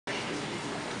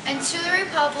And to the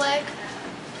republic.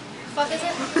 Fuck is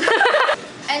it?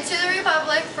 And to the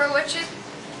republic for which it.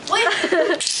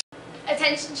 Wait.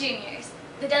 Attention juniors.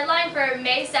 The deadline for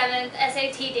May 7th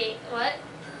SAT date. What?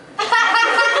 It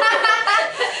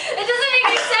doesn't make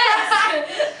any sense.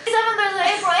 7th or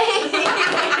April 8th.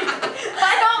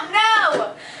 I don't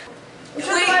know.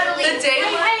 Wait, the date?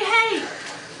 Hey!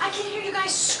 I can hear you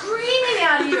guys screaming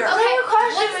out here. Okay,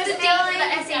 question, what's the Miss date for Bailey? the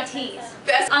SATs?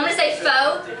 I'm gonna say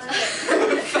faux.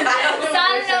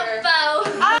 Son of faux.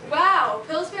 Wow,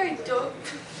 Pillsbury dope.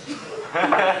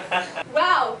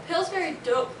 Wow, Pillsbury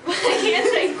dope. I can't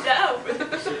say dope.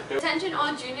 Attention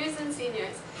all juniors and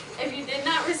seniors. If you did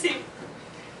not receive...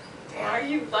 Why are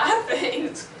you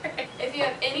laughing? If you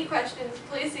have any questions,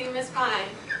 please see Miss Pine.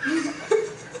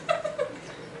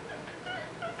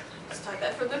 Let's start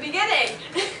that from the beginning.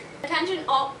 Attention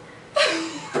all...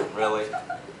 Really?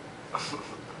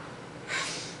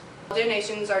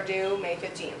 Donations are due May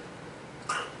 15th.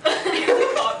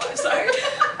 I'm sorry.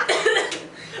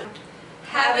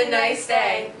 Have a nice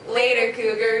day. Later,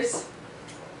 Cougars.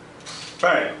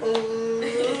 Bang.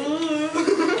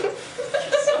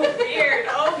 So weird.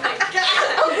 Oh my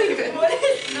god. What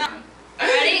is that?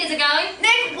 Ready? Is it going?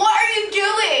 Nick, what are you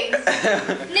doing?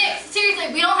 Nick, seriously,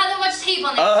 we don't have that much tape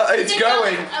on it. It's Is it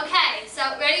going. Okay, so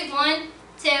ready? 1,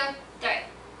 2, 3.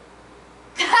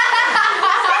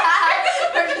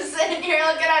 We're just sitting here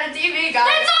looking at a TV, guys.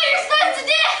 That's all you're supposed to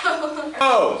do!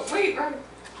 Oh! Wait,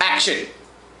 Action!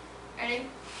 Ready?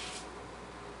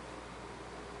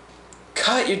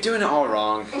 Cut, you're doing it all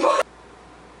wrong. Can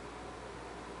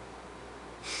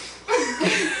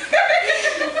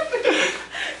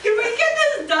we get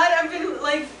this done? I've been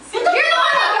like... You're the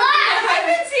one that laughed! I've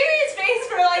been serious face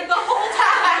for like the whole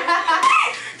time.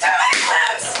 Too many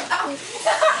clips!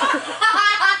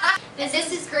 This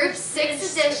is group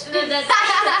 6 edition.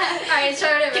 Alright,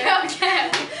 start over.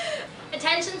 Okay.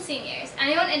 Attention seniors.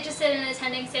 Anyone interested in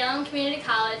attending Salem Community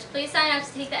College, please sign up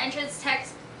to take the entrance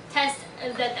test.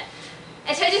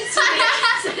 Attention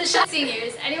seniors.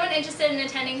 Seniors. Anyone interested in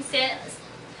attending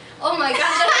Oh my gosh, I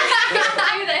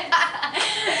can't do this.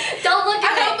 Don't look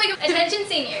at me. Attention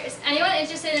seniors. Anyone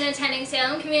interested in attending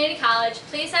Salem Community College,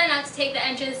 please sign up to take the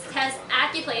entrance test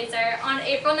AccuPlacer on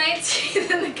April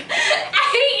 19th. I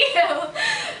hate you.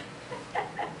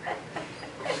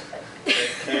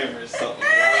 Camera's something. I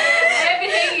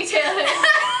hate you, Taylor.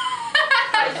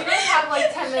 You guys have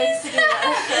like 10 minutes to do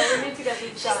that, so we need to get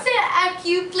these done. Say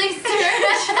AccuPlacer.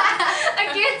 I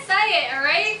can't say it,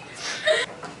 alright?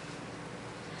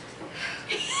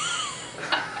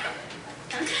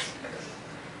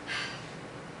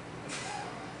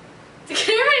 Can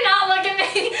everybody not look at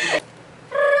me?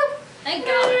 Thank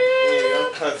God.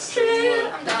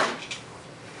 I'm done.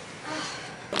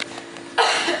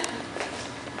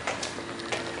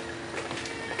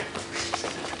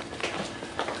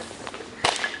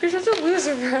 You're such a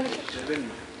loser, Veronica.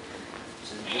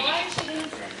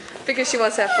 Because she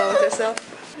wants to have fun with herself.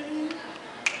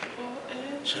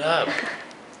 Shut up.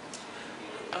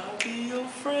 I'll be your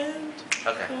friend.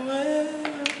 Okay.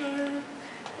 Forever.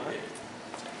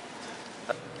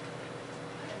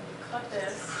 Cut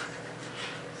this.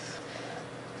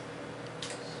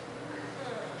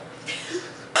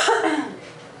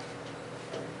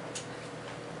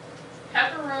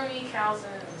 Pepperoni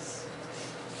calzones.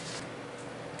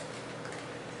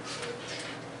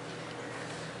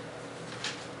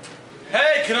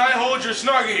 Hey, can I hold your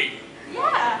snuggie?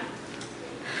 Yeah.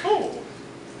 Oh.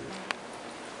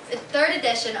 The 3rd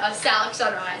edition of Salad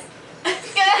Sunrise. Do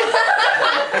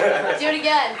it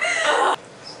again.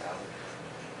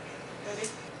 Ready?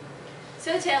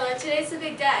 So Taylor, today's the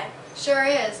big day. Sure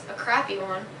is. A crappy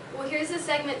one. Well, here's a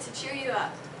segment to cheer you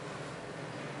up.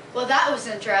 Well, that was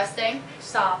interesting.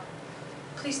 Stop.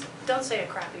 Please don't say a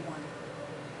crappy one.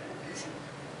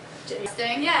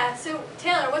 Interesting. Yeah, so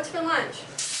Taylor, what's for lunch?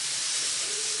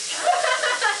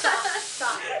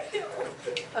 Stop.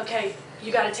 Okay,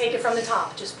 you gotta take it from the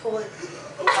top. Just pull it.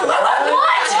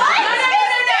 What?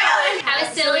 Have a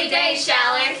silly day,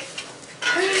 Shallock.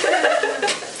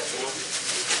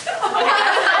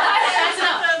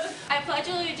 I pledge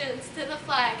allegiance to the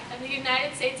flag of the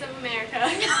United States of America.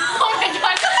 Oh my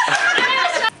God.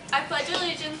 I pledge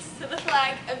allegiance to the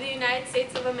flag of the United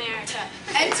States of America.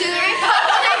 And to the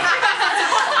republic.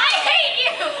 I hate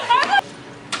you!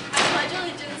 I pledge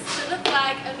allegiance to the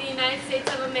flag of the United States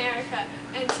of America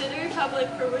and to the republic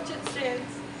for which it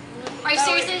stands. Are you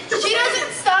seriously? She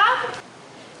doesn't stop.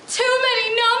 Too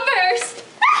many numbers!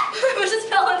 We'll just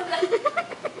fill in that.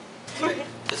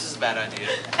 This is a bad idea.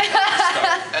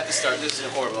 At the start, this is a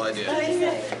horrible idea.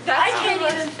 I can't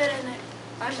even fit in it.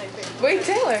 Wait,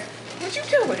 Taylor, what you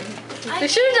doing? We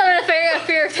should have done a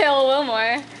fairy tale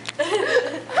Wilmore.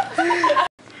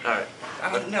 Alright.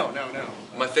 No.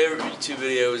 My favorite YouTube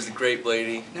video is The Grape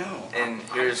Lady. No. And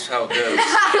here's how it goes. No,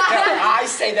 I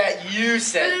say that, you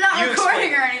say. But it's not You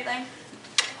recording explain.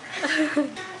 or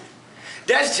anything.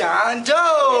 That's John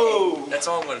Doe! That's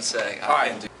all I'm gonna say. I Alright.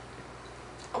 can't do-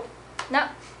 No.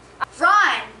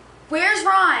 Ron! Where's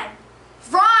Ron?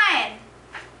 Ron!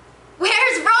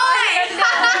 Where's Ron?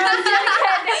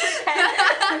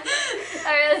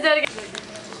 Alright, let's do it again.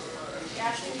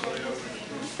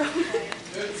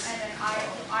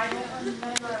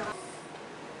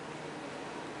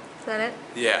 Is that it?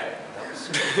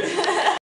 Yeah.